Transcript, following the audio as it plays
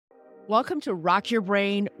Welcome to Rock Your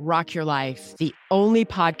Brain, Rock Your Life, the only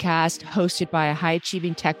podcast hosted by a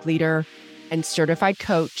high-achieving tech leader and certified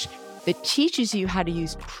coach that teaches you how to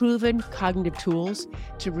use proven cognitive tools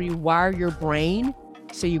to rewire your brain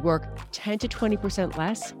so you work 10 to 20%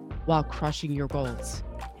 less while crushing your goals.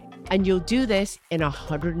 And you'll do this in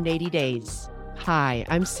 180 days. Hi,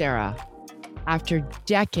 I'm Sarah. After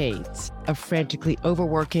decades of frantically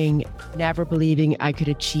overworking, never believing I could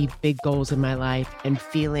achieve big goals in my life, and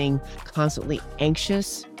feeling constantly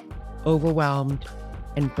anxious, overwhelmed,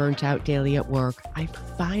 and burnt out daily at work, I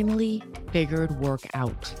finally figured work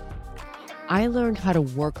out. I learned how to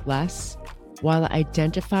work less while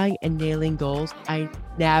identifying and nailing goals I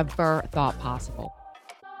never thought possible.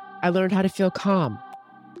 I learned how to feel calm,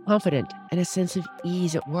 confident, and a sense of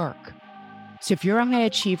ease at work. So if you're a high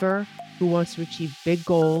achiever who wants to achieve big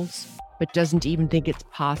goals, but doesn't even think it's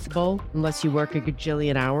possible unless you work a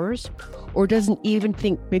gajillion hours, or doesn't even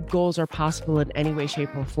think big goals are possible in any way,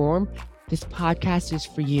 shape, or form, this podcast is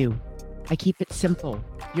for you. I keep it simple.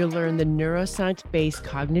 You'll learn the neuroscience-based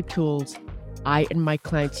cognitive tools I and my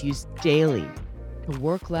clients use daily to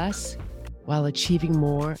work less while achieving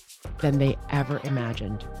more than they ever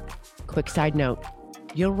imagined. Quick side note,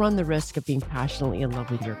 you'll run the risk of being passionately in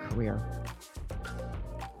love with your career.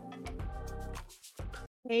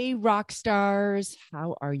 Hey, rock stars,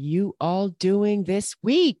 how are you all doing this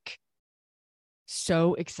week?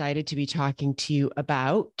 So excited to be talking to you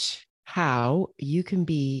about how you can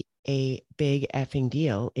be a big effing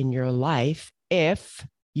deal in your life if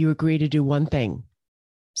you agree to do one thing.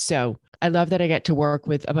 So I love that I get to work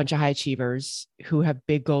with a bunch of high achievers who have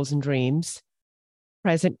big goals and dreams.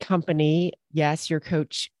 Present company, yes, your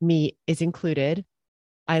coach, me, is included.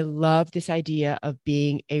 I love this idea of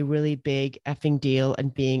being a really big effing deal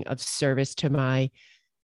and being of service to my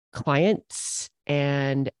clients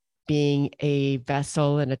and being a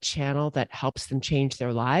vessel and a channel that helps them change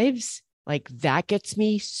their lives. Like that gets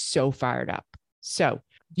me so fired up. So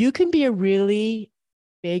you can be a really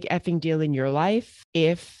big effing deal in your life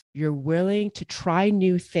if you're willing to try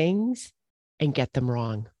new things and get them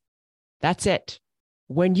wrong. That's it.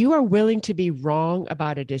 When you are willing to be wrong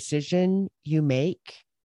about a decision you make,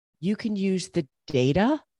 you can use the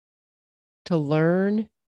data to learn,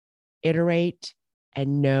 iterate,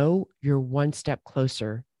 and know you're one step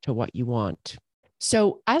closer to what you want.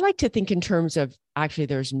 So I like to think in terms of actually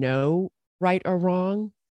there's no right or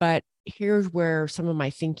wrong, but here's where some of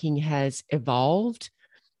my thinking has evolved.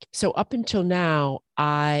 So up until now,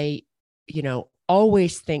 I,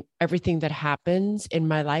 always think everything that happens in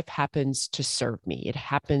my life happens to serve me. It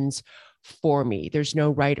happens for me. There's no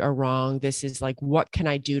right or wrong. This is like, what can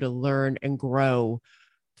I do to learn and grow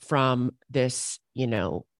from this,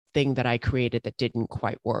 thing that I created that didn't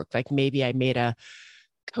quite work? Like maybe I made a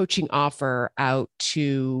coaching offer out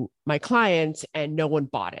to my clients and no one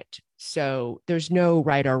bought it. So there's no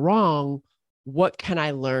right or wrong. What can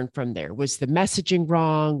I learn from there? Was the messaging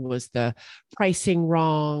wrong? Was the pricing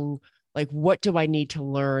wrong? Like, what do I need to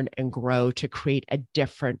learn and grow to create a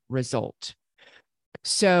different result?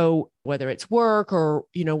 So whether it's work or,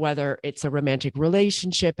 whether it's a romantic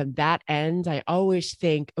relationship and that ends, I always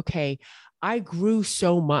think, okay, I grew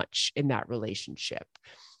so much in that relationship.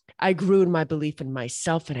 I grew in my belief in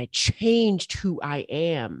myself and I changed who I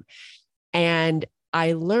am. And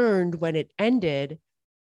I learned when it ended,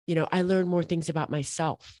 I learned more things about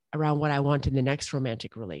myself around what I want in the next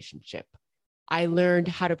romantic relationship. I learned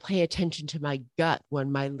how to pay attention to my gut when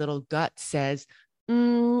my little gut says,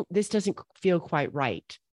 this doesn't feel quite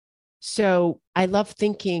right. So I love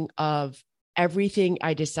thinking of everything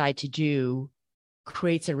I decide to do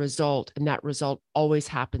creates a result, and that result always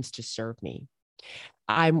happens to serve me.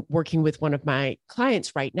 I'm working with one of my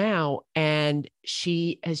clients right now, and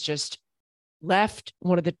she has just left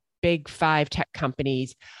one of the big 5 tech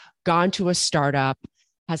companies, gone to a startup,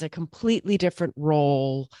 has a completely different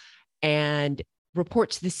role, and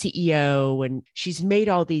reports to the CEO, and she's made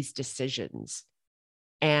all these decisions.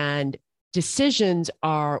 And decisions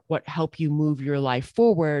are what help you move your life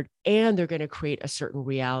forward, and they're going to create a certain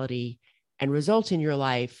reality and result in your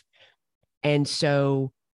life. And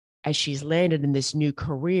so as she's landed in this new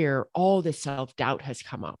career, all this self-doubt has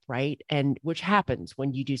come up, right? And which happens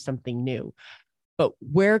when you do something new. But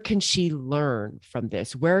where can she learn from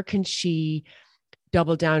this? Where can she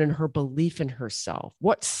double down in her belief in herself?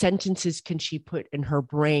 What sentences can she put in her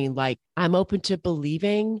brain? Like, I'm open to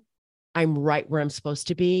believing I'm right where I'm supposed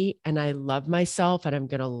to be, and I love myself, and I'm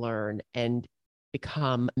going to learn and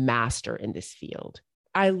become master in this field.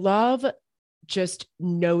 I love just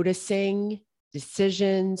noticing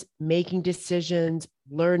decisions, making decisions,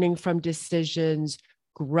 learning from decisions,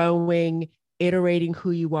 growing, iterating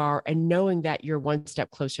who you are and knowing that you're one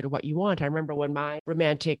step closer to what you want. I remember when my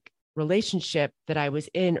romantic relationship that I was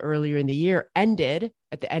in earlier in the year ended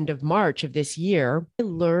at the end of March of this year, I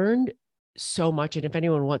learned so much. And if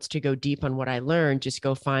anyone wants to go deep on what I learned, just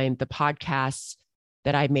go find the podcasts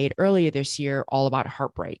that I made earlier this year, all about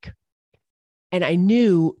heartbreak. And I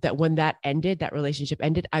knew that when that ended, that relationship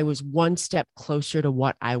ended, I was one step closer to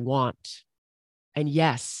what I want. And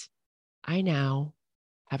yes, I now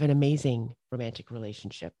have an amazing romantic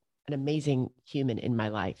relationship, an amazing human in my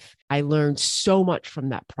life. I learned so much from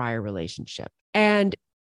that prior relationship. And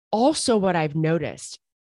also what I've noticed,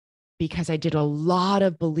 because I did a lot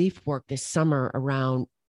of belief work this summer around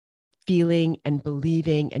feeling and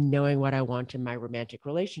believing and knowing what I want in my romantic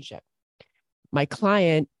relationship. My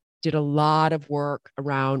client did a lot of work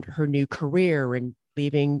around her new career and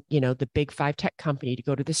leaving, the big 5 tech company to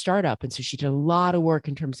go to the startup. And so she did a lot of work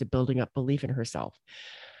in terms of building up belief in herself.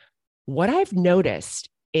 What I've noticed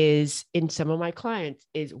is in some of my clients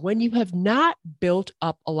is when you have not built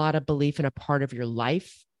up a lot of belief in a part of your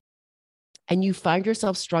life and you find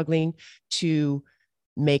yourself struggling to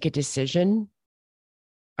make a decision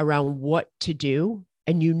around what to do,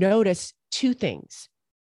 and you notice 2 things.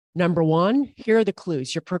 Number 1, here are the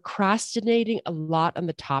clues. You're procrastinating a lot on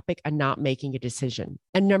the topic and not making a decision.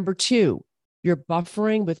 And number 2, you're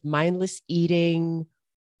buffering with mindless eating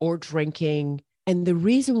or drinking. And the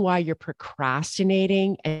reason why you're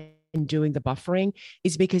procrastinating and doing the buffering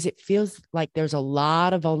is because it feels like there's a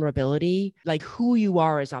lot of vulnerability, like who you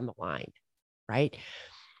are is on the line, right?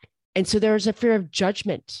 And so there's a fear of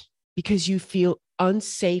judgment because you feel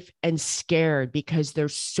unsafe and scared because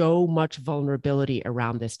there's so much vulnerability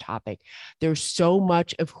around this topic. There's so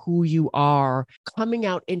much of who you are coming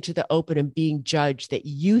out into the open and being judged that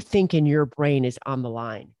you think in your brain is on the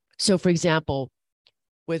line. So for example,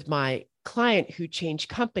 with my client who changed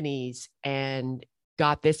companies and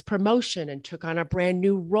got this promotion and took on a brand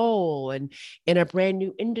new role and in a brand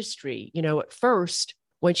new industry, at first,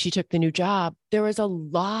 when she took the new job, there was a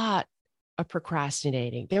lot of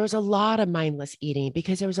procrastinating. There was a lot of mindless eating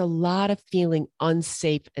because there was a lot of feeling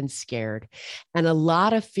unsafe and scared and a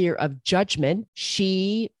lot of fear of judgment.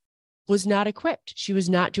 She was not equipped. She was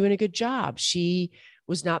not doing a good job. She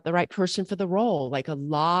was not the right person for the role. Like a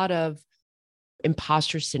lot of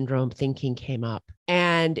imposter syndrome thinking came up.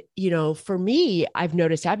 And, for me, I've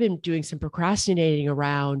noticed I've been doing some procrastinating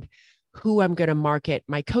around who I'm going to market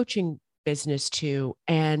my coaching business to.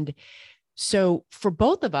 And so for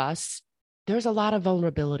both of us, there's a lot of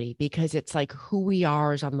vulnerability because it's like who we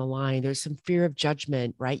are is on the line. There's some fear of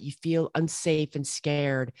judgment, right? You feel unsafe and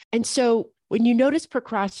scared. And so when you notice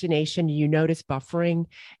procrastination, you notice buffering,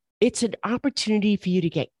 it's an opportunity for you to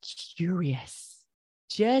get curious.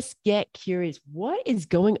 Just get curious. What is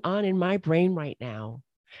going on in my brain right now?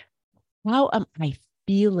 How am I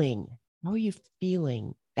feeling? How are you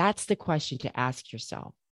feeling? That's the question to ask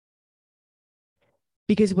yourself.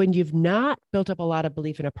 Because when you've not built up a lot of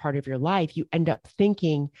belief in a part of your life, you end up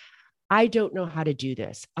thinking, I don't know how to do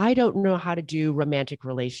this. I don't know how to do romantic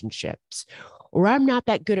relationships, or I'm not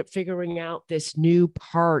that good at figuring out this new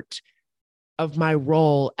part of my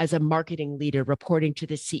role as a marketing leader reporting to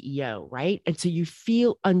the CEO, right? And so you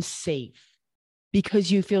feel unsafe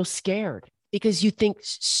because you feel scared, because you think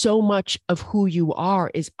so much of who you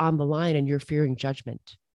are is on the line and you're fearing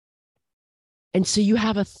judgment. And so you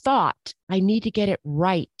have a thought, I need to get it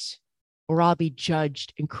right or I'll be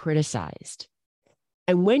judged and criticized.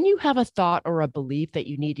 And when you have a thought or a belief that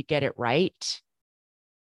you need to get it right,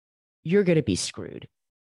 you're going to be screwed.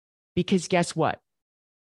 Because guess what?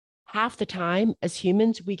 Half the time as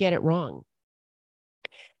humans, we get it wrong.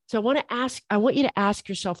 So I want you to ask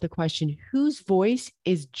yourself the question, whose voice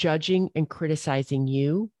is judging and criticizing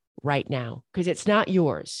you right now? Because it's not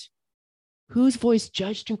yours. Whose voice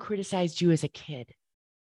judged and criticized you as a kid?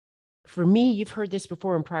 For me, you've heard this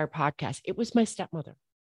before in prior podcasts. It was my stepmother.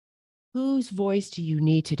 Whose voice do you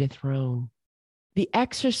need to dethrone? The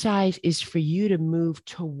exercise is for you to move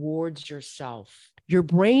towards yourself. Your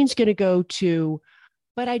brain's going to go to,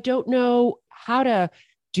 but I don't know how to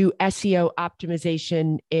do SEO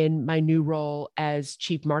optimization in my new role as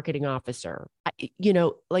chief marketing officer.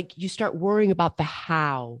 Like you start worrying about the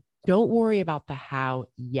how. Don't worry about the how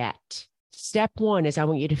yet. Step 1 is I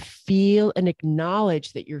want you to feel and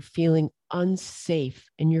acknowledge that you're feeling unsafe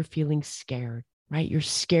and you're feeling scared, right? You're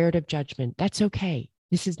scared of judgment. That's okay.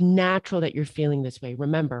 This is natural that you're feeling this way.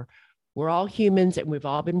 Remember, we're all humans and we've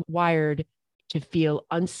all been wired to feel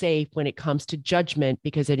unsafe when it comes to judgment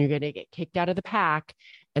because then you're going to get kicked out of the pack.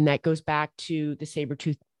 And that goes back to the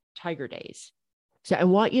saber-toothed tiger days. So I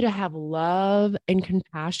want you to have love and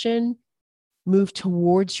compassion move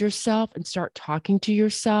towards yourself and start talking to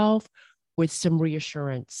yourself with some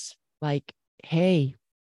reassurance, like, hey,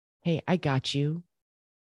 I got you.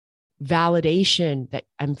 Validation that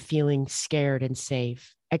I'm feeling scared and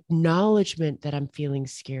safe. Acknowledgement that I'm feeling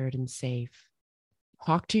scared and safe.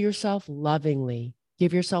 Talk to yourself lovingly.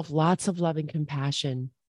 Give yourself lots of love and compassion,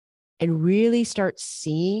 and really start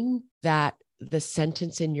seeing that the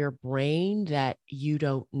sentence in your brain that you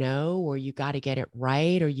don't know, or you got to get it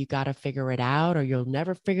right, or you got to figure it out, or you'll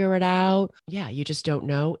never figure it out. Yeah, you just don't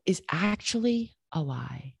know, is actually a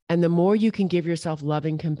lie. And the more you can give yourself love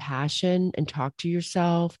and compassion and talk to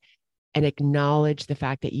yourself and acknowledge the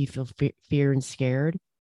fact that you feel fear and scared,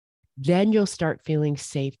 then you'll start feeling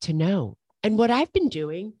safe to know. And what I've been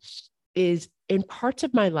doing is, in parts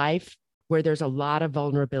of my life where there's a lot of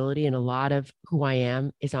vulnerability and a lot of who I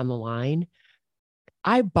am is on the line,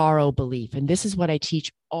 I borrow belief. And this is what I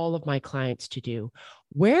teach all of my clients to do.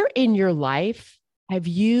 Where in your life have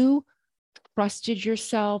you trusted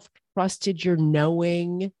yourself, trusted your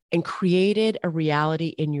knowing, and created a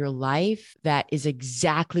reality in your life that is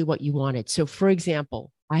exactly what you wanted? So, for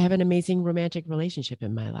example, I have an amazing romantic relationship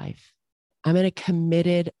in my life. I'm in a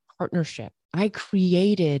committed partnership. I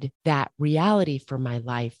created that reality for my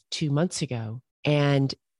life 2 months ago.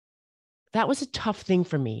 And that was a tough thing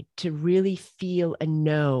for me, to really feel and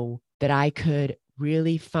know that I could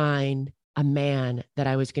really find a man that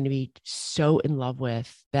I was going to be so in love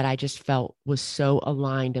with, that I just felt was so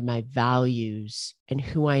aligned to my values and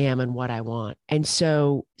who I am and what I want. And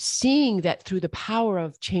so seeing that through the power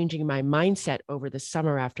of changing my mindset over the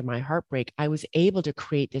summer after my heartbreak, I was able to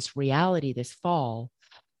create this reality this fall.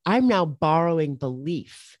 I'm now borrowing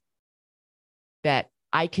belief that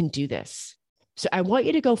I can do this. So I want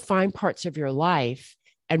you to go find parts of your life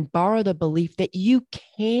and borrow the belief that you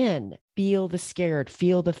can feel the scared,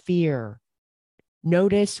 feel the fear.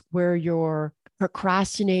 Notice where you're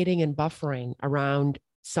procrastinating and buffering around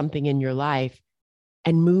something in your life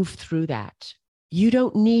and move through that. You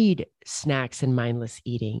don't need snacks and mindless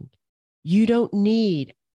eating. You don't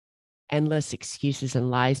need endless excuses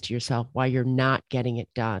and lies to yourself why you're not getting it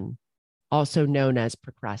done, also known as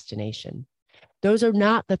procrastination. Those are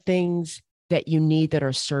not the things that you need that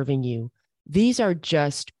are serving you. These are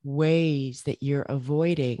just ways that you're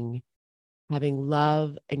avoiding having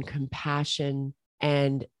love and compassion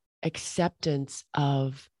and acceptance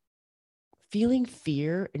of feeling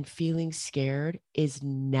fear and feeling scared is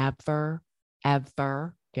never,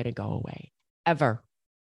 ever going to go away. Ever.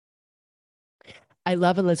 I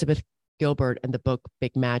love Elizabeth Gilbert and the book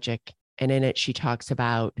Big Magic. And in it, she talks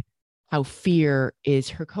about how fear is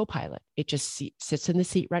her co-pilot. It just sits in the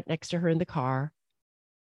seat right next to her in the car.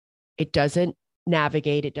 It doesn't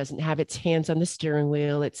navigate. It doesn't have its hands on the steering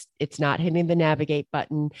wheel. It's not hitting the navigate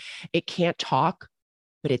button. It can't talk,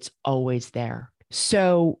 but it's always there.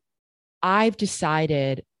 So I've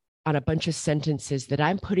decided on a bunch of sentences that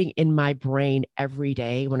I'm putting in my brain every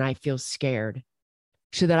day when I feel scared,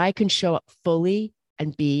 so that I can show up fully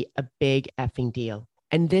and be a big effing deal.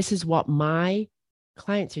 And this is what my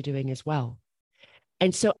clients are doing as well.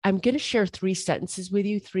 And so I'm going to share 3 sentences with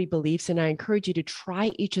you, 3 beliefs, and I encourage you to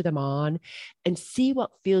try each of them on and see what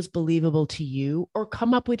feels believable to you, or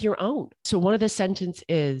come up with your own. So one of the sentences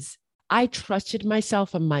is, I trusted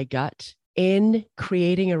myself and my gut in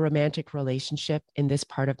creating a romantic relationship in this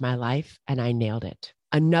part of my life, and I nailed it.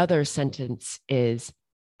 Another sentence is,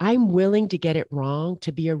 I'm willing to get it wrong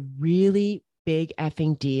to be a really big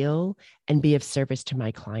effing deal and be of service to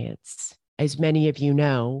my clients. As many of you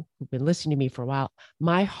know, who've been listening to me for a while,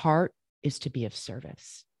 my heart is to be of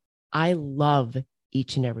service. I love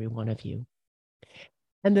each and every one of you.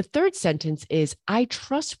 And the third sentence is, I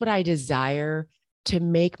trust what I desire to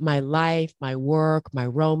make my life, my work, my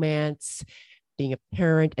romance, being a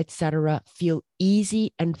parent, etc., feel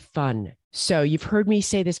easy and fun. So you've heard me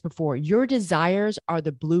say this before. Your desires are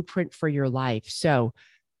the blueprint for your life. So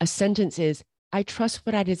a sentence is, I trust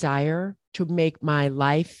what I desire to make my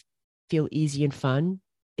life feel easy and fun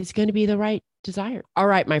is going to be the right desire. All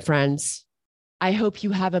right, my friends, I hope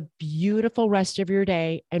you have a beautiful rest of your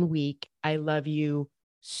day and week. I love you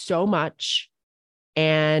so much.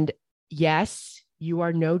 And yes, you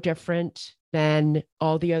are no different than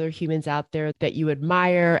all the other humans out there that you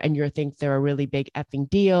admire and you think they're a really big effing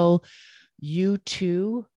deal. You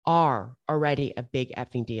too are already a big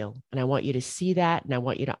effing deal. And I want you to see that, and I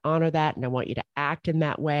want you to honor that, and I want you to act in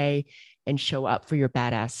that way and show up for your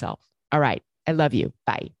badass self. All right. I love you.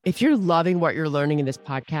 Bye. If you're loving what you're learning in this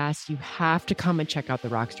podcast, you have to come and check out the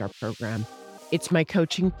Rockstar program. It's my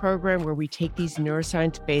coaching program where we take these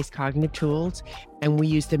neuroscience-based cognitive tools and we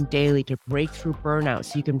use them daily to break through burnout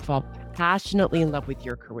so you can fall passionately in love with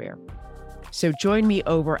your career. So join me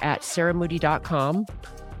over at sarahmoody.com.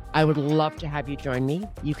 I would love to have you join me.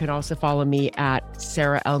 You can also follow me at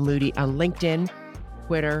Sarah L. Moody on LinkedIn,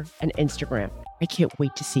 Twitter, and Instagram. I can't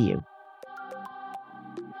wait to see you.